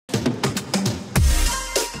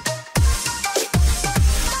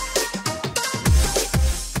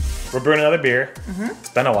We're brewing another beer. It's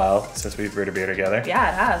been a while since we've brewed a beer together. Yeah,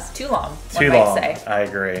 it has. Too long. Too long. I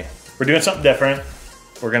agree. We're doing something different.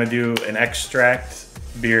 We're gonna do an extract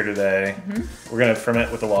beer today. We're gonna ferment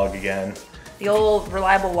with a log again. The old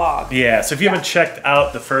reliable log. Yeah, so if you haven't checked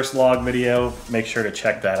out the first log video, make sure to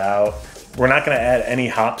check that out. We're not gonna add any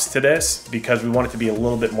hops to this because we want it to be a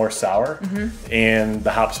little bit more sour, and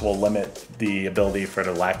the hops will limit the ability for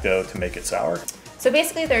the lacto to make it sour. So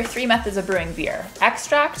basically there are 3 methods of brewing beer: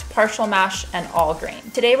 extract, partial mash, and all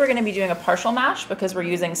grain. Today we're gonna be doing a partial mash because we're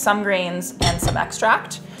using some grains and some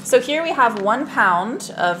extract. So here we have 1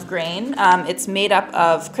 pound of grain. It's made up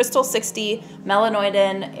of Crystal 60,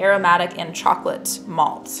 melanoidin, aromatic, and chocolate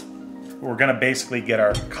malt. We're gonna basically get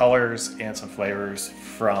our colors and some flavors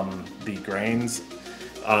from the grains.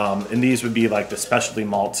 And these would be like the specialty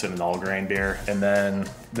malts in an all grain beer. And then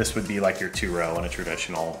this would be like your 2-row in a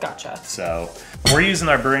traditional. Gotcha. So we're using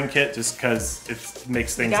our brewing kit just because it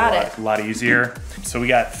makes things a lot easier. So we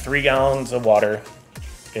got 3 gallons of water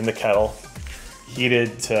in the kettle,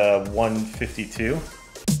 heated to 152.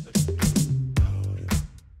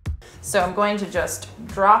 So I'm going to just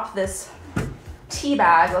drop this tea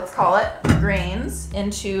bag, let's call it, grains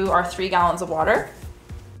into our 3 gallons of water.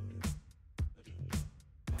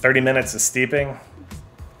 30 minutes of steeping.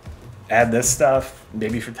 Add this stuff,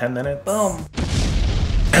 maybe for 10 minutes. Boom.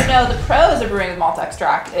 You know, the pros of brewing with malt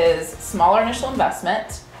extract is smaller initial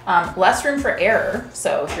investment, less room for error.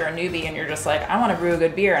 So if you're a newbie and you're just like, I want to brew a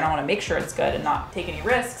good beer and I want to make sure it's good and not take any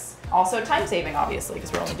risks. Also time saving, obviously,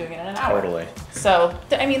 because we're only doing it in an hour. Totally. So,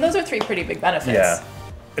 I mean, those are 3 pretty big benefits. Yeah.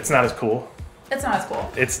 It's not as cool. It's not as cool.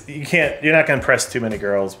 You're not gonna impress too many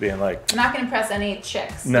girls being like. I'm not gonna impress any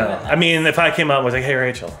chicks. No, I mean, if I came out and was like, hey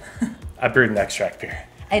Rachel, I brewed an extract beer.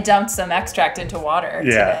 I dumped some extract into water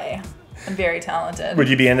today. I'm very talented. Would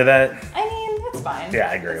you be into that? I mean, it's fine. Yeah,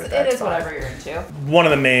 I agree with that. It is whatever you're into. One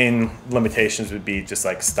of the main limitations would be just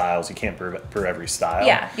like styles. You can't brew every style.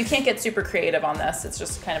 Yeah, you can't get super creative on this. It's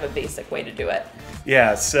just kind of a basic way to do it.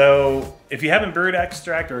 Yeah, so if you haven't brewed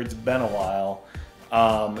extract or it's been a while,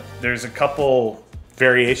 there's a couple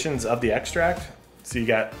variations of the extract. So you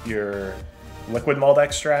got your liquid malt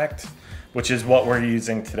extract, which is what we're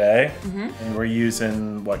using today. And we're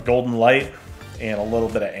using Golden Light and a little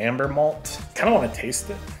bit of amber malt. Kind of want to taste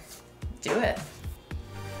it. Do it.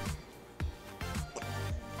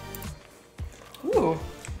 Ooh,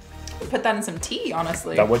 put that in some tea,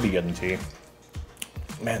 honestly. That would be good in tea.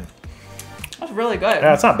 Man. That's really good.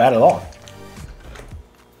 Yeah, it's not bad at all.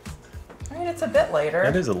 I mean, it's a bit lighter.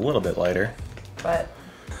 It is a little bit lighter. But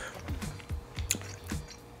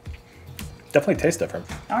definitely tastes different.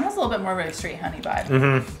 That one has a little bit more of a straight honey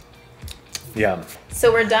vibe. Yeah.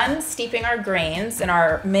 So we're done steeping our grains in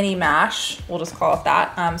our mini mash. We'll just call it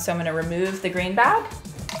that. So I'm gonna remove the grain bag.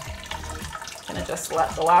 Gonna just let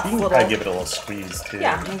the last little. I'd give it a little squeeze too.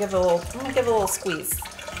 Yeah, I'm gonna give it a little squeeze.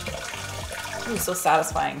 Ooh, so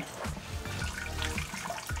satisfying.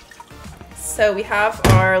 So we have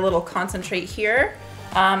our little concentrate here.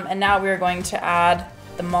 And now we're going to add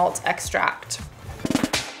the malt extract.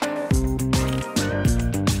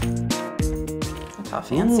 Look how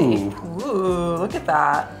fancy. Ooh, look at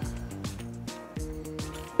that.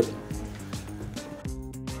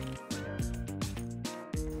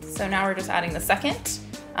 So now we're just adding the second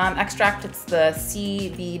extract. It's the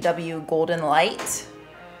CBW Golden Light.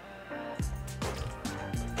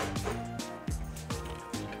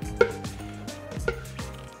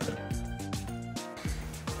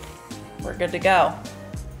 We're good to go.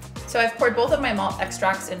 So I've poured both of my malt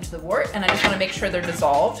extracts into the wort, and I just want to make sure they're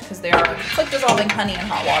dissolved because they are like dissolving honey in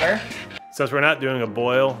hot water. So as we're not doing a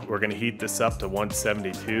boil, we're going to heat this up to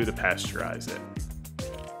 172 to pasteurize it.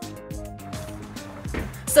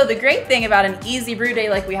 So the great thing about an easy brew day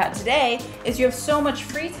like we had today is you have so much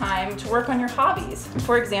free time to work on your hobbies.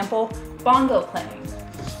 For example, bongo playing.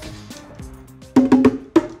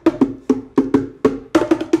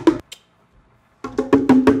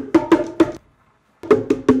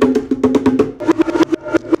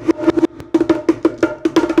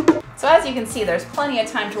 As you can see, there's plenty of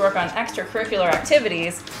time to work on extracurricular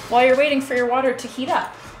activities while you're waiting for your water to heat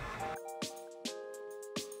up.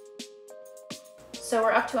 So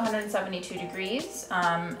we're up to 172 degrees,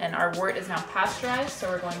 and our wort is now pasteurized, so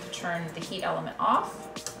we're going to turn the heat element off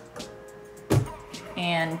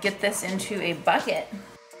and get this into a bucket.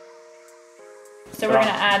 So we're going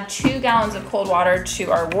to add 2 gallons of cold water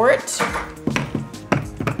to our wort.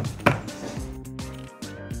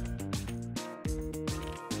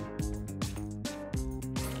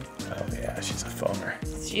 She's a foamer.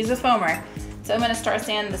 She's a foamer. So I'm gonna start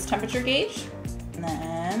sanding this temperature gauge, and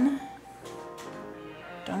then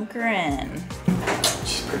dunk her in.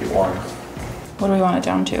 She's pretty warm. What do we want it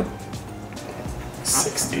down to?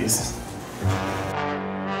 60s.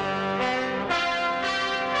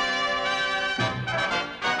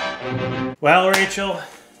 Well, Rachel,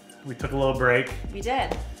 we took a little break. We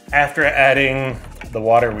did. After adding the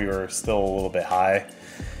water, we were still a little bit high.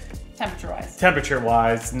 Temperature-wise.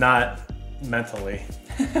 Temperature-wise, not mentally.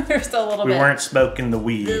 We're still a little bit. We weren't smoking the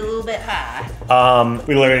weed. A little bit high.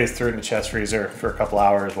 We literally just threw it in the chest freezer for a couple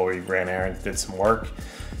hours while we ran errands, did some work,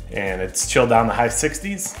 and it's chilled down to high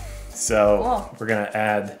 60s. So cool. We're gonna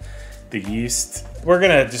add the yeast. We're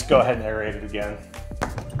gonna just go ahead and aerate it again.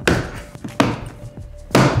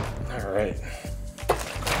 All right.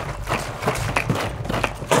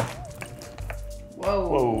 Whoa.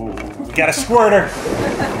 Whoa, we got a squirter.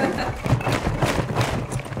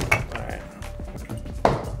 All right.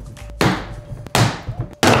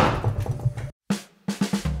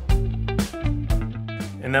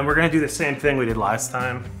 And then we're gonna do the same thing we did last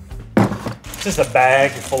time. Just a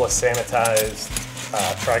bag full of sanitized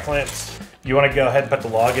tri-clamps. You wanna go ahead and put the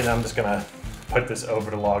log in? I'm just gonna put this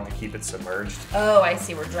over the log to keep it submerged. Oh, I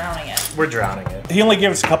see, we're drowning it. We're drowning it. He only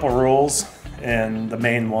gave us a couple rules, and the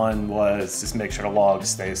main one was just make sure the log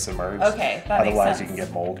stays submerged. Okay, that makes Otherwise sense. you can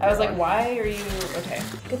get mold. I was like, growing. why are you, okay.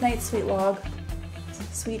 Good night, sweet log.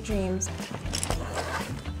 Sweet dreams.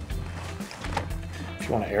 If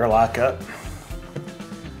you wanna airlock up.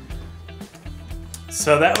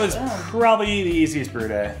 So that was probably the easiest brew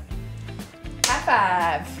day.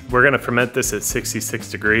 High five. We're gonna ferment this at 66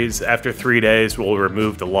 degrees. After 3 days, we'll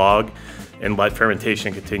remove the log and let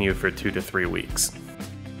fermentation continue for 2 to 3 weeks.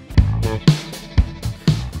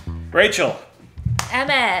 Rachel,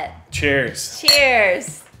 Emmett. cheers.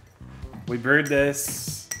 Cheers. We brewed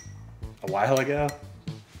this a while ago.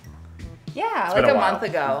 Yeah, It's like been a a while. month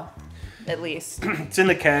ago, at least. It's in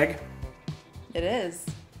the keg. It is.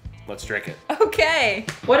 Let's drink it. Okay.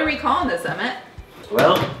 What are we calling this, Emmett?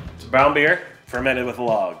 Well, it's a brown beer fermented with a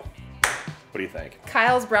log. What do you think?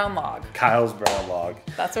 Kyle's Brown Log. Kyle's brown log.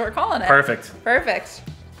 That's what we're calling it. Perfect. Perfect.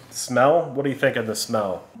 Smell? What do you think of the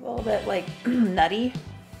smell? A little bit like nutty,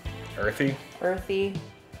 Earthy? earthy.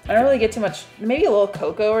 I don't really get too much, maybe a little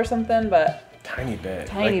cocoa or something, but Tiny bit.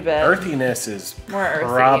 Tiny Like, bit. Earthiness is More earthy.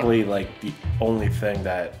 probably like the only thing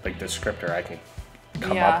that, like, descriptor I can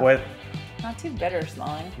come Yeah. up with. not too bitter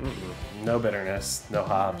smelling. No bitterness, no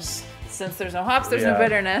hops. Since there's no hops, there's Yeah. no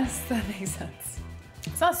bitterness. That makes sense.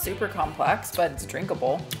 It's not super complex, but it's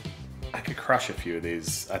drinkable. I could crush a few of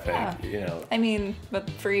these, I think. Yeah. You know, I mean, but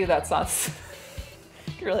for you, that's not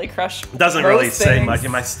you really crush. it doesn't most really say things. much.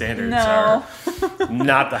 My standards No. are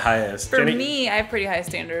not the highest. For Jenny- me, I have pretty high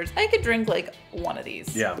standards. I could drink like one of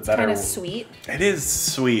these. Yeah, it's better- kind of sweet. It is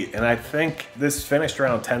sweet, and I think this finished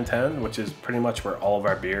around 10-10, which is pretty much where all of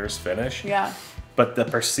our beers finish. Yeah, But the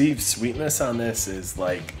perceived sweetness on this is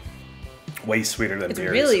like way sweeter than it's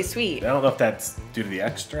beers. really sweet, I don't know if that's due to the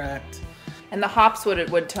extract. and the hops would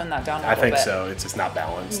tone that down a I little think bit. so. It's just not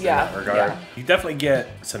balanced Yeah, in that regard. yeah. You definitely get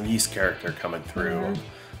some yeast character coming through.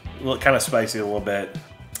 Mm-hmm. A little kind of spicy a little bit.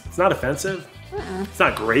 It's not offensive. It's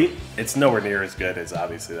not great. It's nowhere near as good as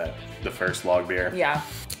obviously the first log beer. Yeah,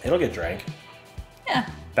 It'll get drank. yeah.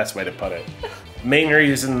 Best way to put it. Main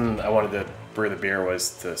reason I wanted to brew the beer was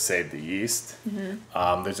to save the yeast.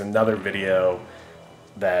 There's another video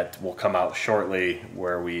that will come out shortly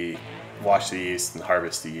where we wash the yeast and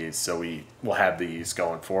harvest the yeast, so we will have the yeast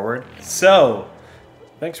going forward. So,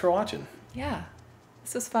 thanks for watching. Yeah,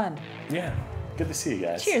 this was fun. Yeah, good to see you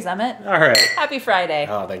guys. Cheers, Emmett. All right. Happy Friday.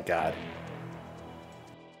 Oh, thank God.